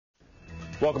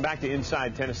Welcome back to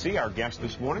Inside Tennessee. Our guest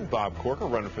this morning, Bob Corker,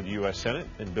 running for the U.S. Senate,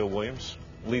 and Bill Williams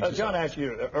leads us. John asked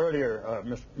you earlier,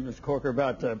 Ms. Corker,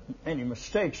 about any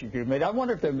mistakes you've made. I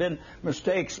wonder if there have been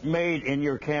mistakes made in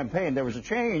your campaign. There was a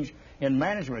change in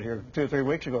management here 2 or 3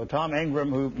 weeks ago. Tom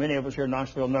Ingram, who many of us here in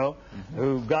Knoxville know,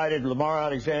 who guided Lamar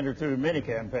Alexander through many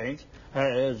campaigns,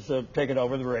 has taken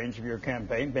over the reins of your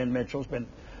campaign. Ben Mitchell's been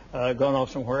gone off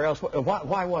somewhere else.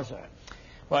 Why was that?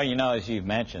 Well, you know, as you've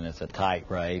mentioned, it's a tight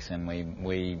race, and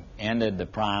we ended the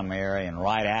primary, and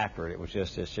right after it,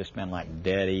 it's just been like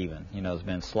dead even. You know, there's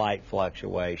been slight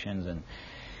fluctuations, and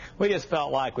we just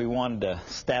felt like we wanted to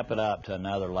step it up to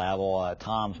another level.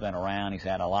 Tom's been around; he's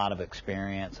had a lot of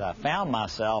experience. I found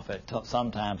myself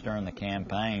sometimes during the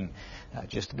campaign,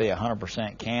 just to be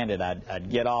 100% candid, I'd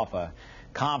get off a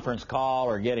conference call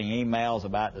or getting emails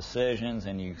about decisions,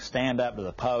 and you stand up to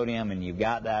the podium and you've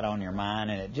got that on your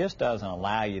mind, and it just doesn't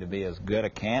allow you to be as good a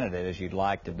candidate as you'd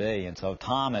like to be. And so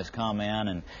Tom has come in,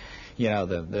 and you know,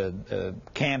 the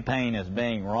campaign is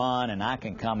being run, and I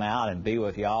can come out and be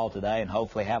with y'all today and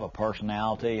hopefully have a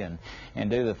personality and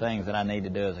do the things that I need to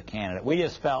do as a candidate. We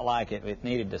just felt like it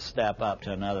needed to step up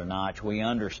to another notch. We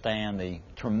understand the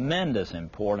tremendous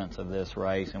importance of this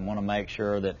race and want to make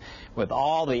sure that with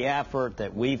all the effort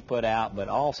that we've put out, but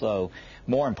also,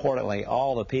 more importantly,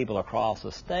 all the people across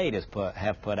the state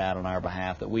have put out on our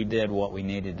behalf, that we did what we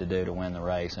needed to do to win the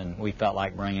race. And we felt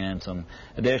like bringing in some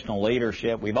additional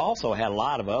leadership. We've also had a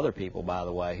lot of other people, by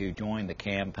the way, who joined the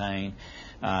campaign.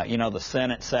 You know, the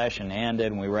Senate session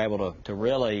ended, and we were able to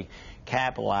really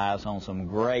capitalize on some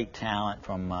great talent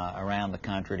from around the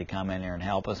country to come in here and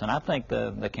help us. And I think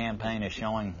the campaign is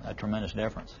showing a tremendous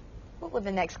difference. What will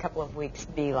the next couple of weeks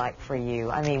be like for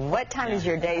you? I mean, what time does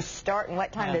your day start and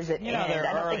what time does it end? I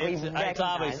don't think we've recognized. It's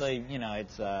obviously, you know,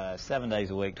 it's 7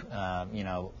 days a week, you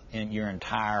know, in your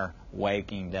entire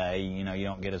waking day. You know, you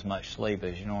don't get as much sleep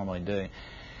as you normally do.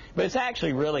 But it's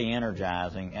actually really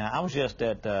energizing. And I was just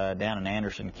down in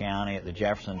Anderson County at the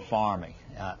Jefferson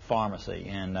Pharmacy,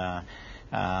 and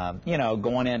you know,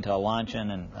 going into a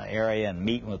luncheon and area and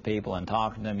meeting with people and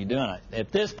talking to them. You're doing it.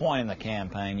 At this point in the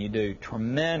campaign, you do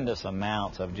tremendous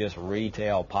amounts of just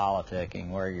retail politicking,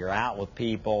 where you're out with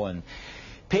people, and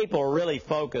people are really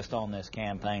focused on this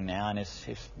campaign now, and it's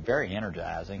very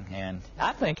energizing. And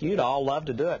I think you'd all love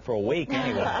to do it for a week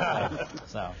anyway.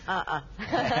 So.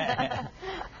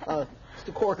 Mr.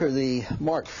 Corker, the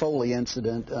Mark Foley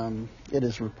incident, it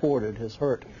is reported, has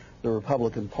hurt the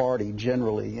Republican Party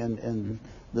generally in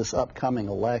this upcoming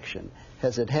election.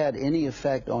 Has it had any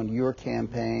effect on your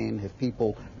campaign? Have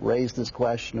people raised this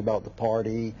question about the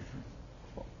party?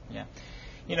 Yeah.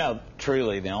 You know,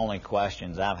 truly the only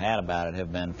questions I've had about it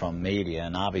have been from media,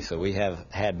 and obviously we have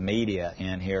had media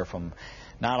in here from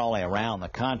not only around the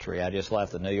country. I just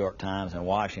left the New York Times and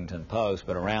Washington Post,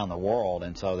 but around the world,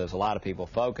 and so there's a lot of people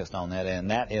focused on that, and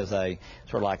that is a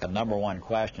sort of like a #1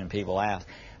 question people ask.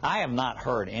 I have not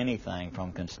heard anything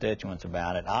from constituents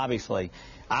about it. Obviously,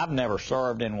 I've never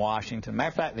served in Washington. Matter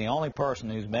of fact, the only person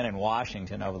who's been in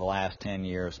Washington over the last 10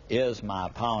 years is my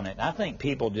opponent. I think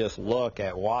people just look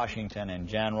at Washington in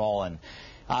general, and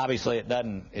obviously it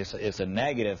doesn't, it's a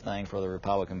negative thing for the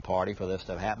Republican Party for this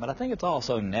to happen, but I think it's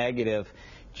also negative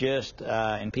just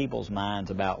in people's minds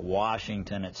about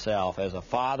Washington itself. As a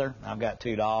father, I've got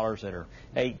 2 daughters that are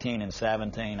 18 and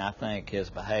 17. I think his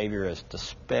behavior is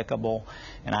despicable,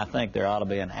 and I think there ought to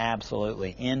be an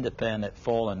absolutely independent,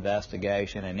 full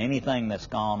investigation, and anything that's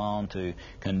gone on to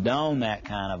condone that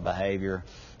kind of behavior,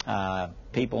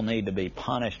 people need to be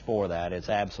punished for that. It's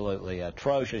absolutely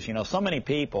atrocious. You know, so many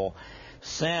people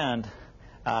send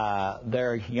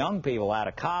their young people out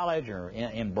of college or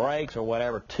in breaks or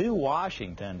whatever to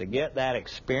Washington to get that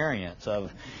experience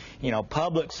of, you know,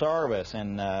 public service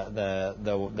and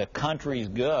the country's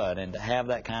good, and to have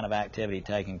that kind of activity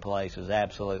taking place is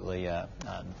absolutely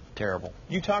terrible.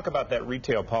 You talk about that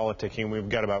retail politicking. We've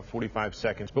got about 45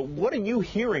 seconds, but what are you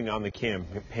hearing on the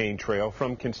campaign trail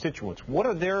from constituents? What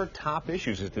are their top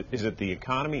issues? Is it the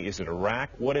economy? Is it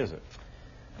Iraq? What is it?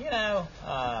 You know,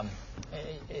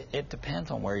 it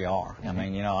depends on where you are. I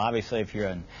mean, you know, obviously if you're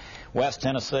in West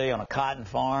Tennessee on a cotton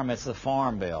farm, it's the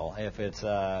farm bill. If it's,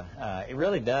 it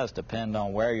really does depend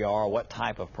on where you are, what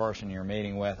type of person you're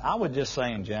meeting with. I would just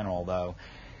say in general, though,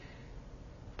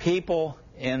 people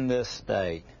in this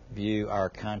state view our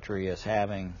country as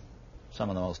having some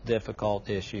of the most difficult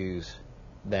issues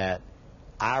that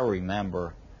I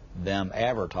remember them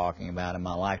ever talking about in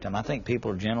my lifetime. I think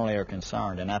people generally are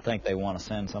concerned, and I think they want to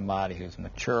send somebody who's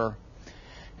mature,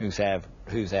 who's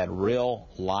had real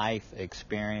life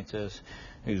experiences,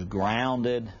 who's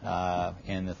grounded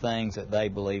in the things that they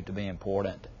believe to be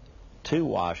important to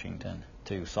Washington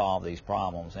to solve these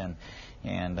problems.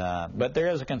 But there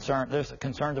is a concern. There's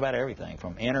concerns about everything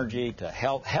from energy to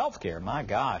healthcare. My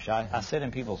gosh, I sit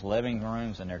in people's living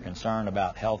rooms and they're concerned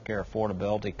about healthcare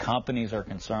affordability. Companies are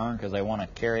concerned because they want to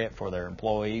carry it for their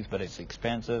employees, but it's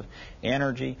expensive.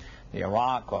 Energy, the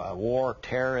Iraq war,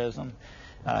 terrorism.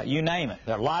 You name it.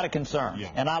 There are a lot of concerns,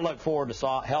 and I look forward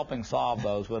to helping solve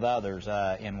those with others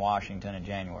in Washington in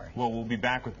January. Well, we'll be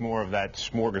back with more of that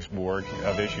smorgasbord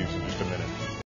of issues in just a minute.